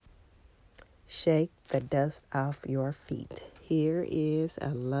Shake the dust off your feet. Here is a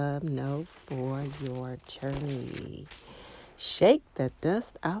love note for your journey. Shake the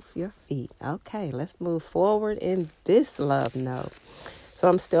dust off your feet. Okay, let's move forward in this love note. So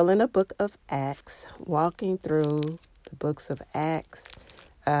I'm still in the book of Acts, walking through the books of Acts.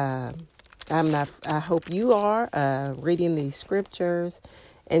 I hope you are reading these scriptures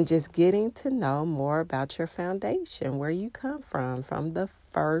and just getting to know more about your foundation, where you come from the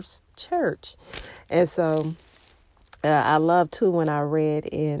first church. And so I love too when I read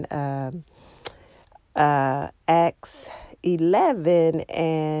in Acts 11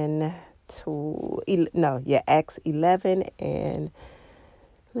 and Acts 11 and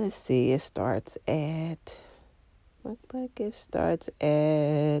let's see, it starts at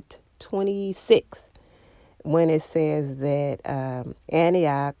 26 when it says that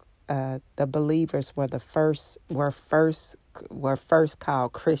Antioch, the believers were first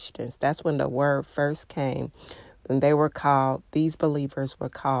called Christians. That's when the word first came. And these believers were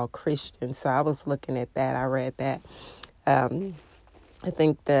called Christians. So I was looking at that. I read that. I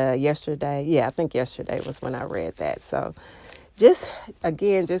think yesterday was when I read that. So just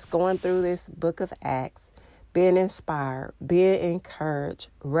going through this book of Acts, being inspired, being encouraged,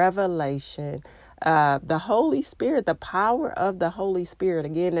 revelation, the Holy Spirit, the power of the Holy Spirit.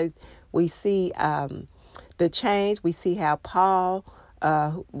 Again, we see the change. We see how Paul,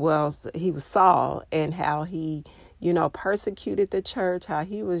 he was Saul, and how he, persecuted the church, how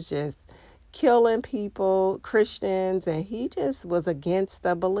he was just killing people, Christians, and he just was against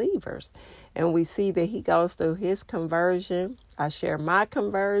the believers. And we see that he goes through his conversion. I share my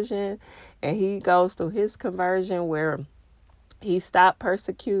conversion, and he goes through his conversion where he stopped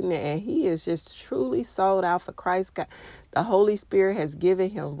persecuting and he is just truly sold out for Christ. God, the Holy Spirit has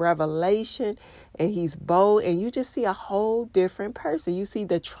given him revelation and he's bold, and you just see a whole different person. You see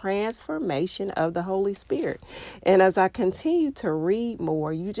the transformation of the Holy Spirit. And as I continue to read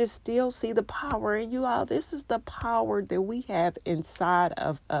more, you just still see the power in you all. This is the power that we have inside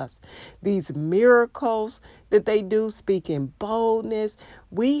of us. These miracles that they do, speaking boldness,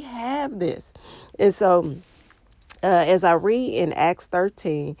 we have this. And so as I read in Acts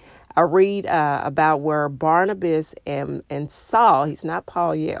 13, I read about where Barnabas and Saul, he's not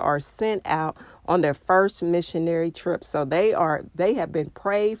Paul yet, are sent out on their first missionary trip. So they have been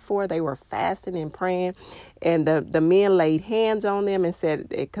prayed for. They were fasting and praying, and the men laid hands on them and said,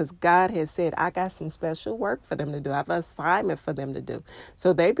 because God has said, I got some special work for them to do. I have an assignment for them to do.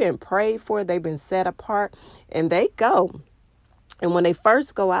 So they've been prayed for. They've been set apart, and they go. And when they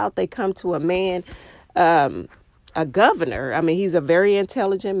first go out, they come to a man, a governor. I mean, he's a very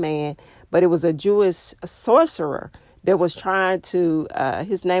intelligent man, but it was a Jewish sorcerer that was trying to,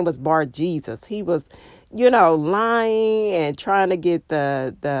 his name was Bar Jesus. He was, lying and trying to get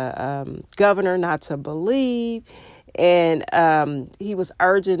the governor not to believe. And he was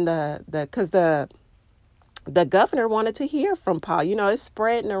urging because the governor wanted to hear from Paul. It's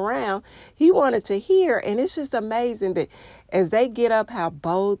spreading around. He wanted to hear. And it's just amazing that as they get up, how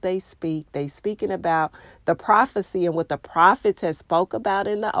bold they speak. They speaking about the prophecy and what the prophets had spoke about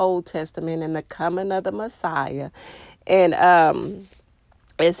in the Old Testament and the coming of the Messiah. And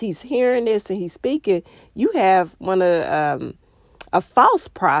as he's hearing this and he's speaking, you have a false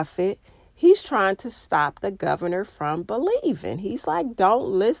prophet. He's trying to stop the governor from believing. He's like, don't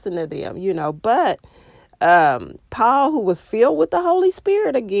listen to them, But Paul, who was filled with the Holy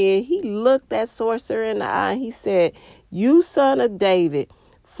Spirit again, he looked that sorcerer in the eye. He said, you son of David,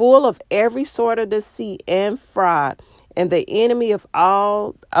 full of every sort of deceit and fraud, and the enemy of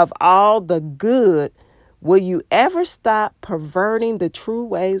all the good, will you ever stop perverting the true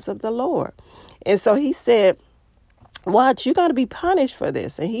ways of the Lord? And so he said, watch, you're going to be punished for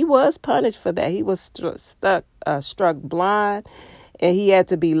this. And he was punished for that. He was struck blind, and he had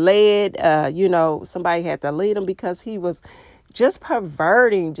to be led. Somebody had to lead him because he was just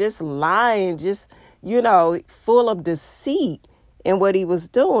perverting, just lying, just, full of deceit in what he was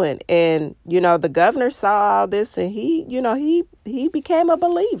doing. And, the governor saw all this, and he became a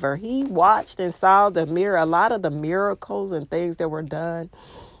believer. He watched and saw a lot of the miracles and things that were done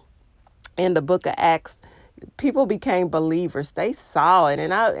in the book of Acts. People became believers. They saw it.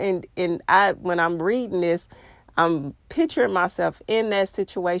 And I when I'm reading this, I'm picturing myself in that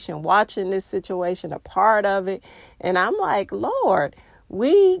situation, watching this situation, a part of it. And I'm like, Lord,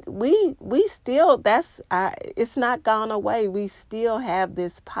 we still, it's not gone away. We still have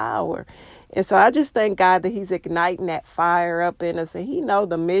this power. And so I just thank God that he's igniting that fire up in us. And he know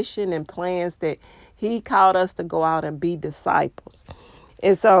the mission and plans that he called us to go out and be disciples.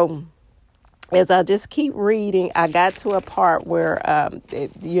 And so as I just keep reading, I got to a part where,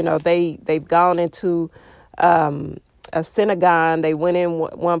 they've gone into a synagogue. They went in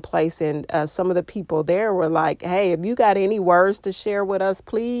one place, and some of the people there were like, "Hey, if you got any words to share with us,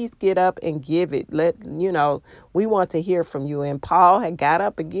 please get up and give it. We want to hear from you." And Paul had got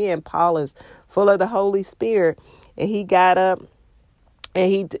up again. Paul is full of the Holy Spirit, and he got up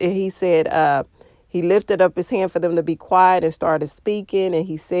and he said, he lifted up his hand for them to be quiet and started speaking. And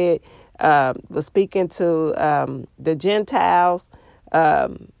he said, was speaking to the Gentiles,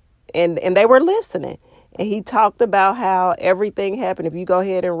 and they were listening. And he talked about how everything happened. If you go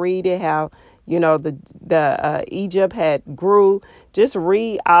ahead and read it, how, the Egypt had grew. Just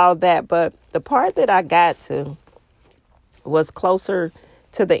read all that. But the part that I got to was closer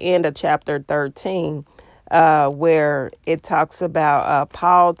to the end of chapter 13, where it talks about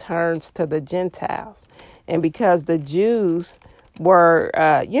Paul turns to the Gentiles. And because the Jews were,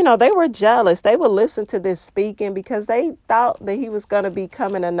 they were jealous. They would listen to this speaking because they thought that he was going to be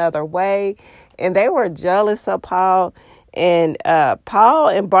coming another way. And they were jealous of Paul. And Paul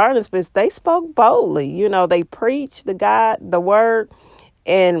and Barnabas, they spoke boldly. They preached the word.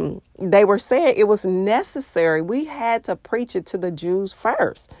 And they were saying it was necessary. We had to preach it to the Jews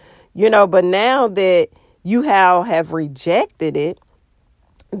first. But now that you have rejected it,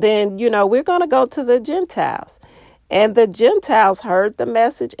 then, we're going to go to the Gentiles. And the Gentiles heard the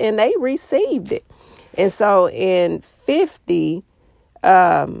message and they received it. And so in 50,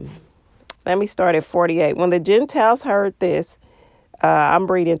 let me start at 48. When the Gentiles heard this, I'm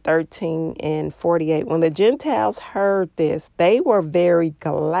reading 13 and 48. When the Gentiles heard this, they were very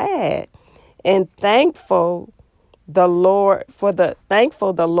glad and thankful the Lord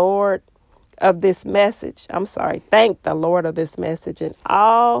of this message. Thank the Lord of this message. And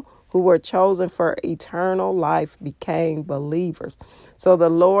all who were chosen for eternal life became believers. So the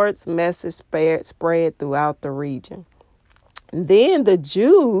Lord's message spread throughout the region. Then the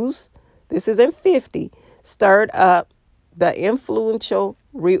Jews, this is in 50, stirred up the influential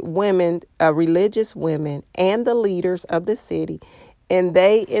religious women and the leaders of the city, and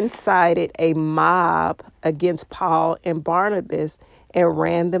they incited a mob against Paul and Barnabas and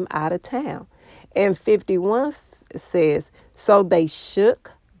ran them out of town. And 51 says, so they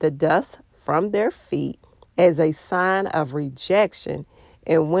shook the dust from their feet as a sign of rejection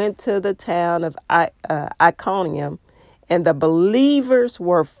and went to the town of Iconium. And the believers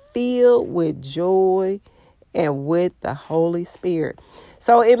were filled with joy and with the Holy Spirit.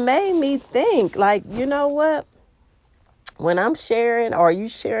 So it made me think, like, you know what? When I'm sharing or you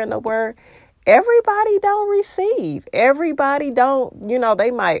sharing the word, everybody don't receive. Everybody don't,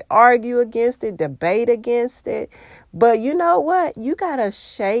 they might argue against it, debate against it. But you know what? You got to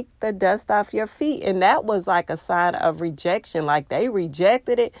shake the dust off your feet. And that was like a sign of rejection. Like they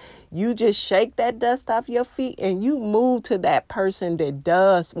rejected it. You just shake that dust off your feet and you move to that person that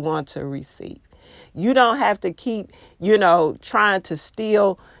does want to receive. You don't have to keep, trying to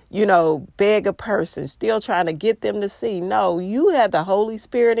still, beg a person, still trying to get them to see. No, you have the Holy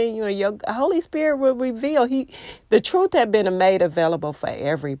Spirit in you, and your Holy Spirit will reveal. The truth has been made available for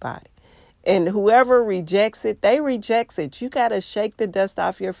everybody. And whoever rejects it, they rejects it. You got to shake the dust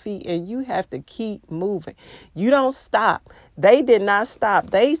off your feet and you have to keep moving. You don't stop. They did not stop.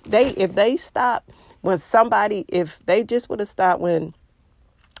 If they stopped if they just would have stopped when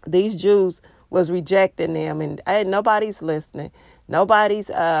these Jews was rejecting them and nobody's listening. Nobody's,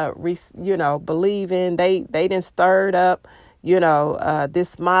 believing. They didn't stir it up,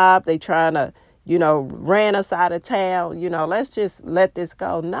 this mob. They trying to, ran us out of town. Let's just let this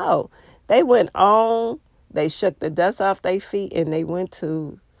go. No. They went on, they shook the dust off their feet, and they went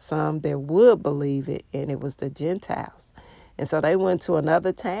to some that would believe it, and it was the Gentiles. And so they went to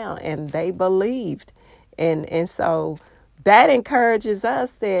another town, and they believed. And so that encourages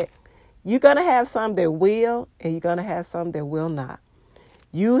us that you're going to have some that will, and you're going to have some that will not.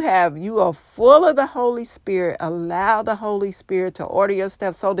 You are full of the Holy Spirit. Allow the Holy Spirit to order your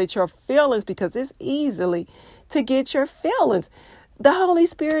steps so that your feelings, because it's easily to get your feelings. The Holy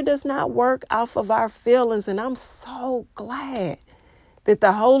Spirit does not work off of our feelings. And I'm so glad that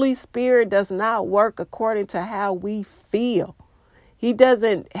the Holy Spirit does not work according to how we feel. He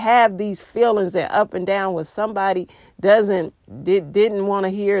doesn't have these feelings that up and down when somebody didn't want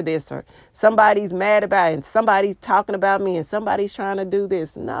to hear this, or somebody's mad about it and somebody's talking about me and somebody's trying to do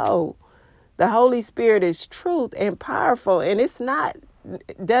this. No, the Holy Spirit is truth and powerful, and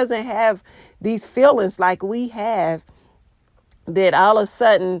doesn't have these feelings like we have, that all of a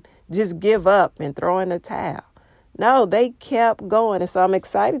sudden just give up and throw in the towel. No, they kept going. And so I'm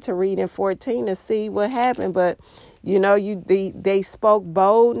excited to read in 14 to see what happened. But, they spoke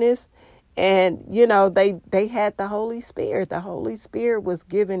boldness And, you know, they had the Holy Spirit. The Holy Spirit was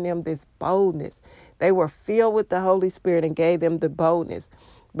giving them this boldness. They were filled with the Holy Spirit and gave them the boldness.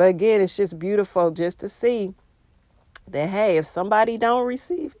 But again, it's just beautiful just to see that, hey, if somebody don't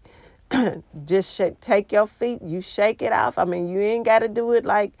receive it, just take your feet, you shake it off. I mean, you ain't got to do it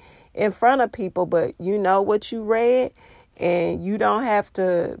like in front of people, but you know what you read, and you don't have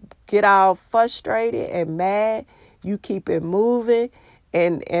to get all frustrated and mad. You keep it moving.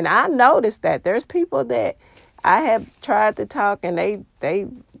 And I noticed that there's people that I have tried to talk, and they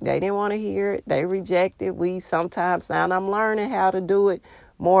didn't want to hear it. They rejected. We sometimes, now I'm learning how to do it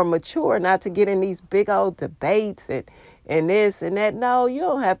more mature, not to get in these big old debates and this and that. No, you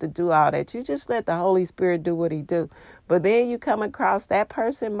don't have to do all that. You just let the Holy Spirit do what he do. But then you come across that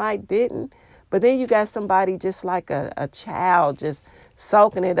person might didn't. But then you got somebody just like a child just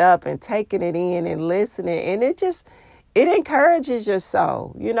soaking it up and taking it in and listening. And it encourages your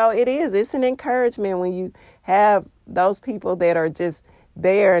soul. You know, it is. It's an encouragement when you have those people that are just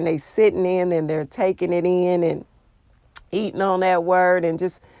there and they sitting in and they're taking it in and eating on that word and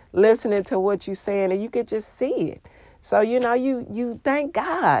just listening to what you're saying, and you could just see it. So, you know, you thank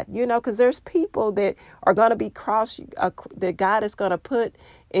God, you know, because there's people that are going to be that God is going to put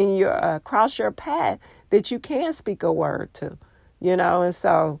in your cross your path that you can speak a word to, you know. And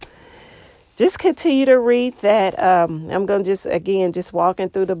so just continue to read that. I'm going to just walking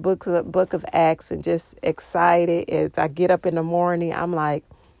through the book of Acts and just excited as I get up in the morning. I'm like,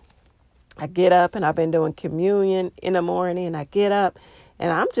 I get up and I've been doing communion in the morning, and I get up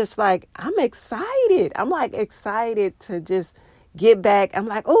and I'm just like, I'm excited. I'm like excited to just get back. I'm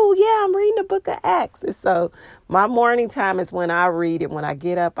like, oh yeah, I'm reading the book of Acts. And so my morning time is when I read it. When I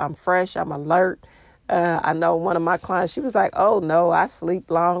get up, I'm fresh, I'm alert. I know one of my clients, she was like, oh no, I sleep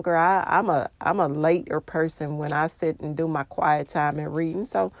longer. I'm a later person when I sit and do my quiet time and reading.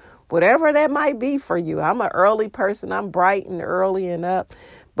 So whatever that might be for you, I'm an early person. I'm bright and early and up.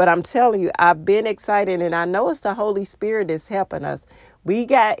 But I'm telling you, I've been excited, and I know it's the Holy Spirit that's helping us. We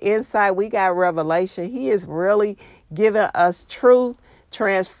got insight. We got revelation. He is really giving us truth,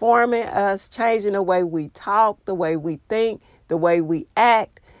 transforming us, changing the way we talk, the way we think, the way we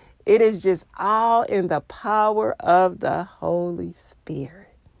act. It is just all in the power of the Holy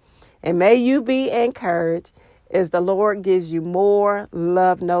Spirit. And may you be encouraged as the Lord gives you more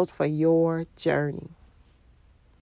love notes for your journey.